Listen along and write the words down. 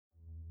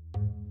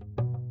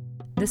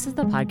This is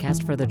the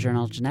podcast for the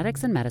journal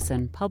Genetics and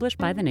Medicine, published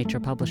by the Nature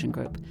Publishing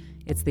Group.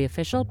 It's the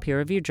official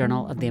peer-reviewed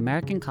journal of the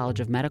American College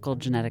of Medical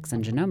Genetics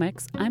and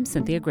Genomics. I'm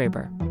Cynthia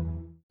Graber.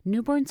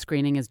 Newborn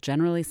screening is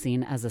generally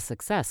seen as a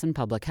success in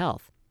public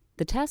health.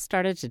 The test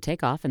started to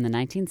take off in the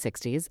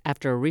 1960s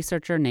after a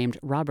researcher named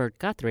Robert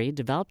Guthrie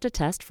developed a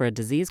test for a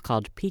disease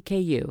called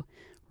PKU.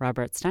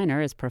 Robert Steiner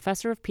is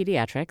professor of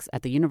pediatrics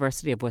at the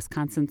University of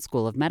Wisconsin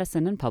School of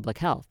Medicine and Public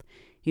Health.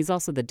 He's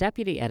also the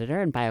deputy editor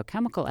and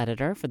biochemical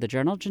editor for the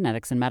journal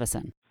Genetics and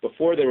Medicine.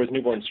 Before there was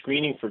newborn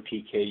screening for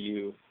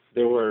PKU,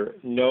 there were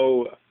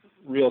no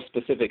real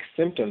specific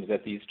symptoms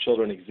that these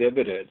children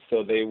exhibited,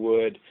 so they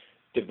would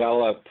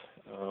develop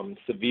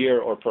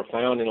severe or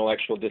profound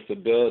intellectual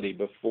disability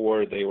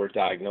before they were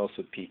diagnosed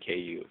with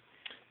PKU.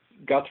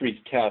 Guthrie's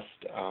test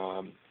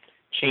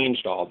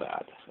changed all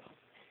that.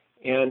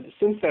 And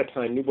since that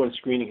time, newborn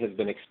screening has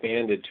been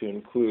expanded to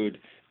include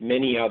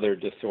many other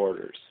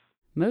disorders.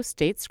 Most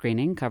state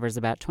screening covers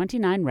about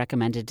 29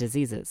 recommended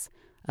diseases.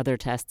 Other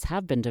tests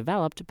have been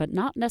developed, but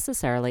not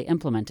necessarily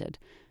implemented.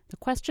 The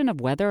question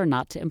of whether or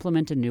not to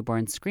implement a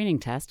newborn screening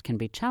test can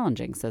be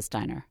challenging, says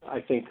Steiner.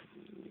 I think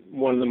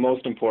one of the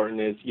most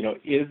important is,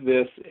 is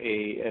this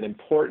an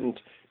important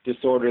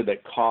disorder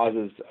that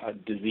causes a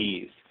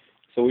disease?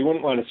 So we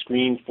wouldn't want to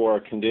screen for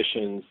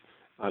conditions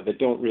that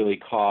don't really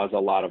cause a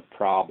lot of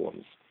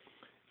problems.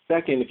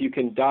 Second, if you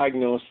can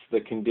diagnose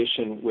the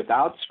condition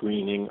without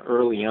screening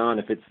early on,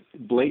 if it's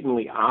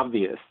blatantly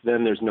obvious,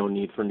 then there's no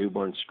need for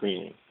newborn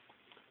screening.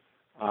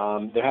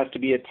 There has to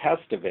be a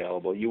test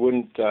available. You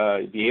wouldn't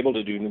be able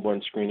to do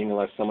newborn screening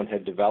unless someone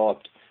had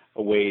developed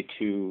a way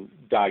to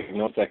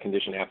diagnose that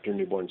condition after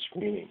newborn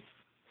screening.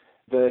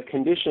 The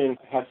condition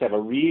has to have a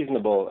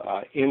reasonable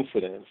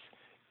incidence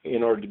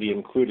in order to be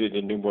included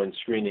in newborn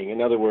screening.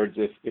 In other words,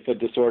 if a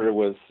disorder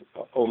was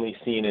only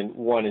seen in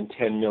 1 in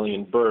 10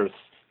 million births,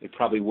 it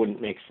probably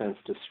wouldn't make sense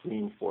to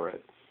screen for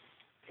it.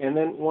 And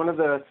then one of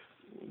the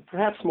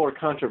perhaps more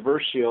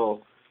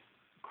controversial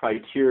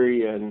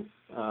criterion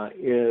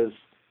is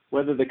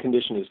whether the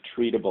condition is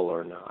treatable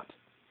or not.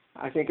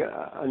 I think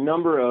a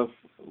number of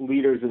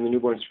leaders in the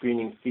newborn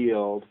screening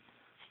field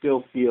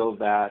still feel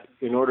that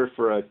in order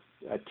for a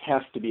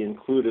test to be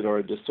included or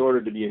a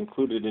disorder to be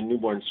included in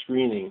newborn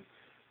screening,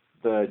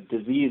 the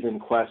disease in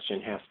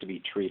question has to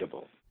be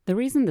treatable. The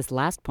reason this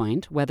last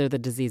point, whether the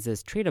disease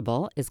is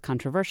treatable, is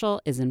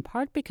controversial is in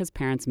part because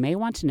parents may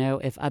want to know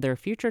if other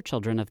future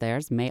children of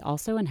theirs may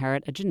also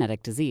inherit a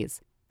genetic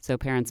disease. So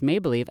parents may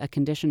believe a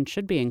condition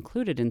should be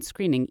included in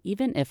screening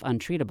even if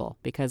untreatable,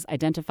 because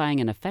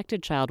identifying an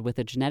affected child with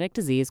a genetic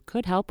disease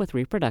could help with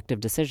reproductive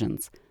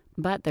decisions.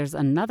 But there's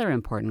another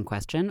important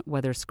question,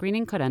 whether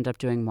screening could end up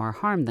doing more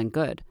harm than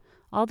good.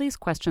 All these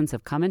questions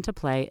have come into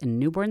play in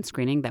newborn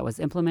screening that was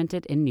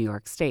implemented in New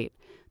York State.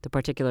 The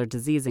particular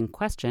disease in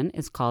question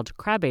is called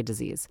Krabbe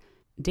disease.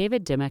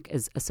 David Dimmock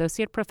is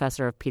Associate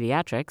Professor of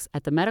Pediatrics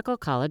at the Medical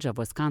College of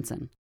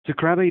Wisconsin. So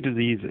Krabbe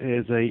disease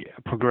is a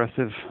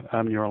progressive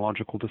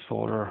neurological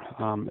disorder.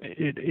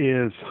 It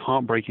is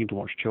heartbreaking to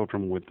watch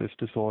children with this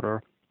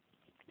disorder.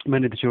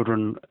 Many of the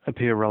children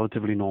appear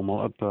relatively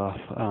normal at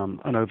birth,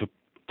 and over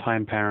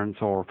time parents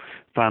or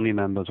family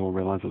members will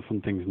realize that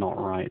something's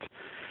not right.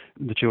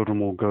 The children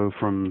will go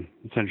from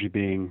essentially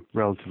being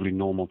relatively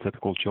normal,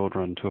 typical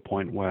children to a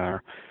point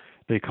where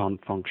they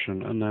can't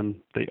function, and then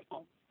they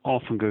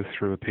often go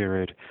through a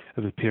period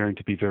of appearing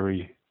to be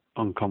very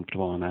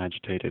uncomfortable and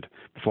agitated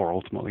before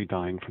ultimately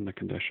dying from the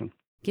condition.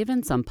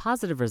 Given some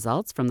positive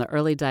results from the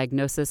early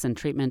diagnosis and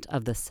treatment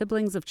of the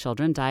siblings of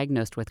children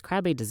diagnosed with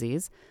Krabbe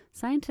disease,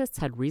 scientists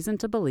had reason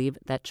to believe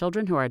that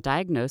children who are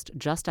diagnosed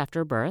just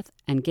after birth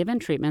and given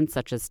treatments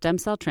such as stem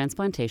cell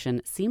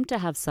transplantation seem to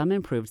have some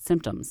improved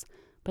symptoms.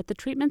 But the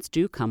treatments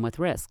do come with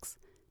risks.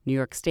 New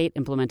York State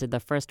implemented the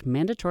first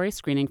mandatory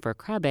screening for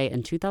Krabbe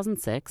in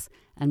 2006,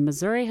 and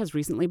Missouri has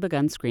recently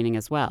begun screening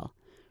as well.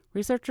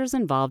 Researchers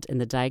involved in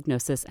the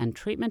diagnosis and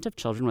treatment of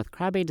children with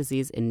Krabbe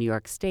disease in New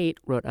York State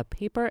wrote a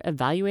paper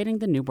evaluating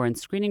the newborn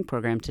screening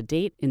program to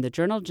date in the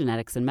journal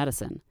Genetics and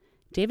Medicine.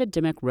 David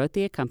Dimmock wrote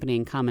the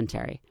accompanying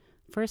commentary.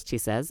 First, he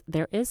says,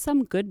 there is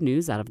some good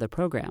news out of the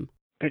program.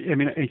 I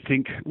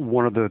think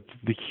one of the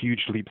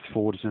huge leaps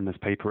forwards in this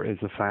paper is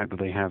the fact that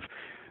they have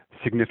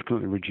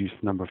significantly reduced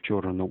the number of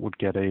children that would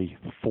get a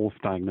false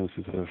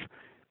diagnosis of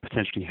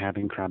potentially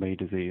having Krabbe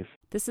disease.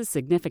 This is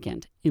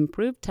significant.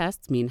 Improved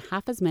tests mean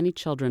half as many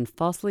children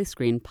falsely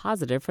screen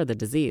positive for the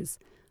disease.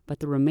 But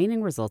the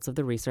remaining results of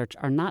the research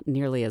are not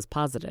nearly as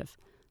positive.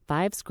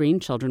 5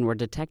 screened children were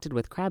detected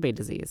with Krabbe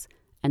disease,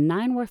 and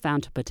 9 were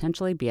found to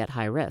potentially be at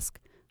high risk.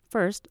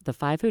 First, the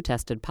 5 who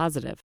tested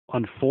positive.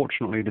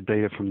 Unfortunately, the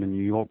data from the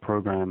New York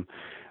program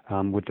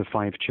with the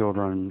 5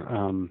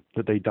 children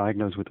that they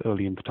diagnosed with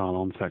early infantile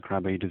onset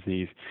Krabbe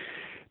disease,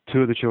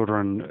 2 of the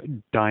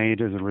children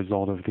died as a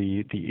result of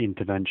the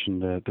intervention,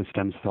 the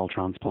stem cell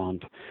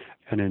transplant.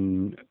 And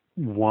in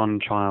one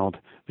child,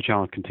 the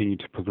child continued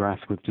to progress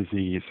with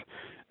disease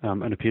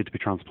and appeared to be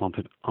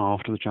transplanted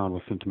after the child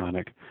was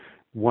symptomatic.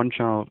 one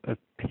child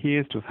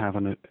appears to have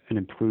an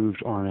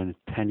improved or an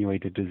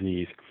attenuated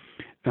disease,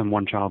 and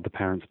one child, the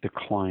parents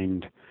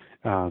declined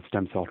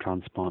stem cell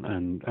transplant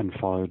and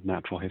followed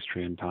natural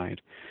history and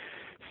died.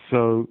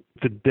 So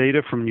the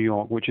data from New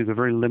York, which is a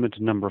very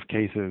limited number of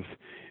cases,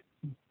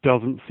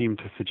 doesn't seem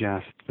to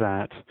suggest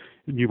that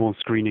newborn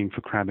screening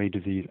for Krabbe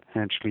disease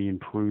actually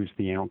improves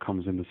the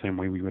outcomes in the same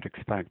way we would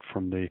expect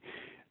from the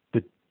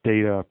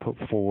data put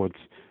forward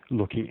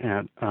looking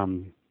at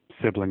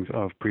siblings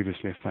of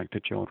previously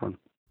affected children.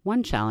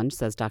 One challenge,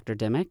 says Dr.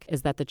 Dimmock,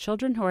 is that the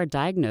children who are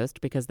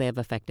diagnosed because they have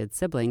affected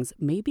siblings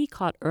may be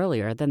caught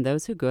earlier than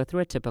those who go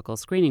through a typical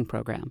screening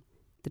program.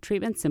 The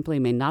treatment simply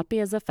may not be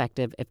as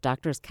effective if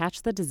doctors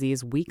catch the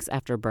disease weeks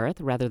after birth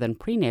rather than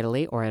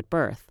prenatally or at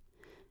birth.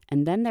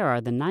 And then there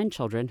are the 9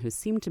 children who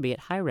seem to be at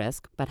high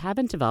risk but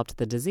haven't developed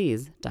the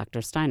disease,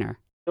 Dr. Steiner.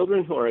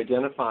 Children who are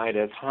identified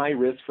as high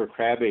risk for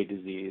Krabbe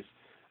disease,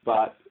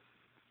 but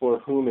for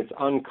whom it's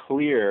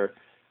unclear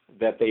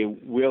that they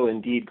will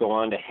indeed go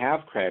on to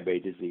have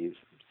Krabbe disease.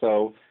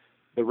 So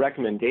the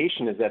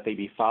recommendation is that they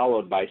be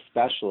followed by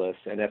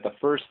specialists, and at the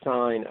first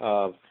sign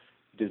of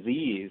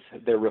disease,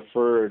 they're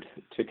referred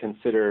to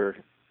consider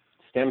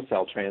stem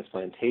cell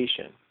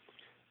transplantation.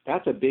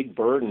 That's a big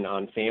burden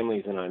on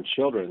families and on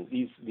children.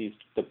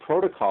 The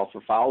protocol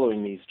for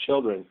following these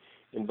children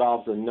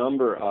involves a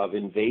number of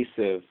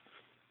invasive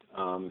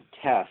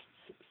tests.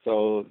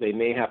 So they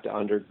may have to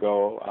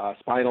undergo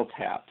spinal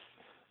taps,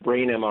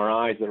 brain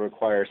MRIs that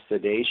require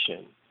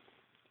sedation,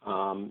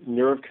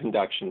 nerve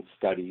conduction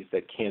studies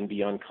that can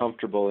be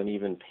uncomfortable and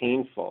even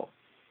painful.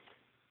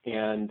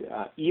 And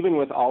even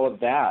with all of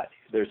that,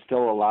 there's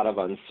still a lot of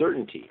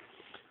uncertainty.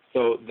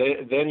 So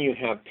then you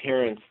have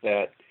parents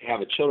that have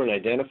children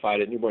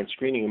identified at newborn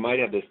screening who might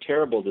have this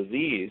terrible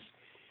disease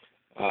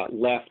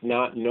left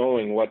not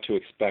knowing what to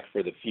expect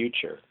for the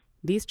future.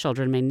 These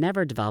children may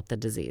never develop the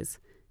disease.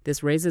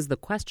 This raises the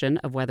question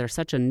of whether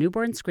such a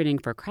newborn screening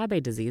for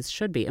Krabbe disease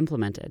should be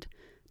implemented.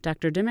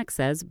 Dr. Dimmock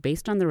says,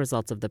 based on the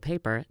results of the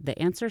paper, the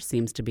answer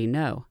seems to be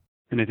no.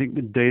 And I think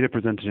the data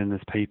presented in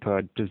this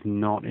paper does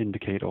not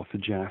indicate or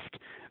suggest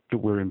that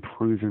we're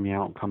improving the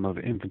outcome of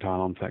infantile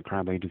onset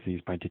Krabbe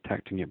disease by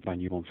detecting it by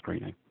newborn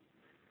screening.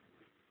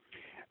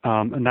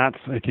 And that's,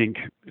 I think,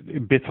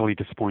 bitterly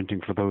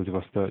disappointing for those of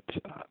us that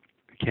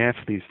care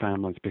for these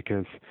families,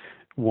 because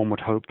one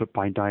would hope that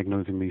by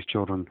diagnosing these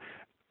children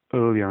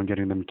earlier and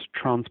getting them to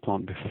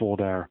transplant before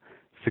they're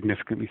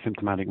significantly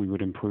symptomatic, we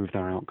would improve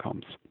their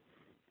outcomes.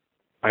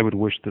 I would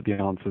wish that the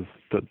answers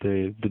that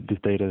this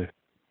data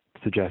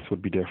suggests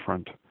would be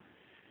different.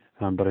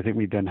 But I think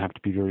we then have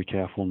to be very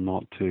careful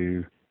not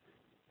to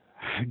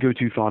go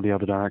too far the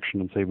other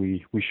direction and say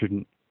we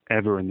shouldn't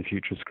ever in the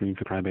future screen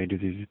for Krabbe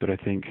disease. But I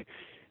think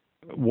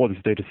what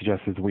this data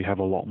suggests is that we have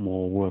a lot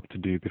more work to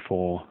do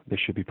before this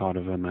should be part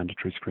of a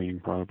mandatory screening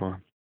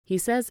program. He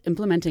says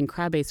implementing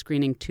Krabbe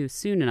screening too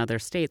soon in other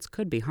states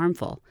could be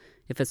harmful.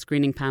 If a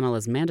screening panel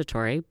is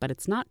mandatory, but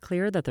it's not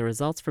clear that the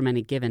results from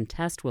any given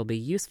test will be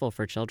useful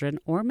for children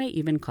or may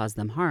even cause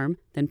them harm,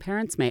 then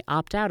parents may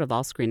opt out of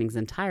all screenings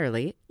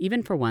entirely,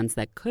 even for ones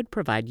that could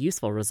provide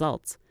useful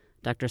results.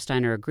 Dr.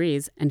 Steiner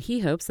agrees, and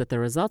he hopes that the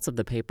results of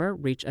the paper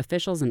reach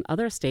officials in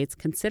other states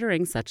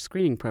considering such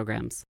screening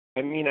programs.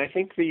 I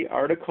think the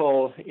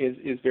article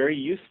is very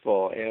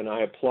useful, and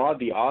I applaud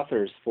the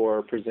authors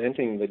for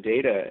presenting the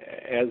data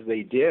as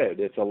they did.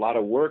 It's a lot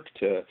of work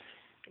to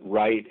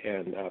write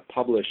and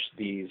publish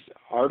these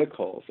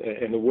articles,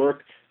 and the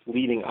work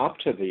leading up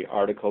to the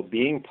article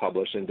being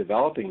published and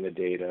developing the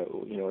data,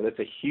 that's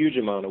a huge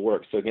amount of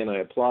work. So again, I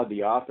applaud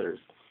the authors.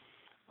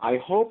 I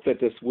hope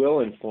that this will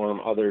inform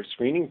other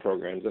screening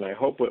programs, and I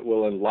hope it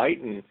will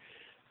enlighten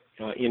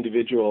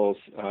individuals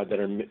that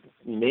are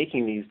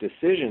making these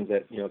decisions,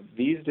 that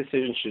these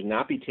decisions should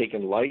not be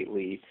taken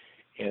lightly,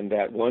 and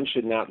that one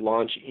should not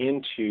launch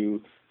into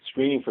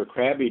screening for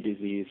Krabbe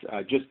disease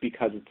just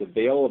because it's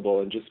available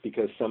and just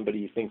because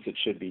somebody thinks it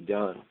should be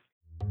done.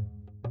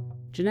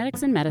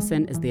 Genetics in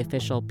Medicine is the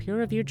official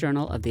peer-reviewed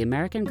journal of the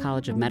American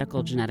College of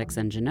Medical Genetics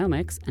and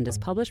Genomics and is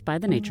published by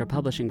the Nature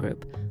Publishing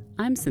Group.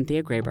 I'm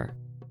Cynthia Graber.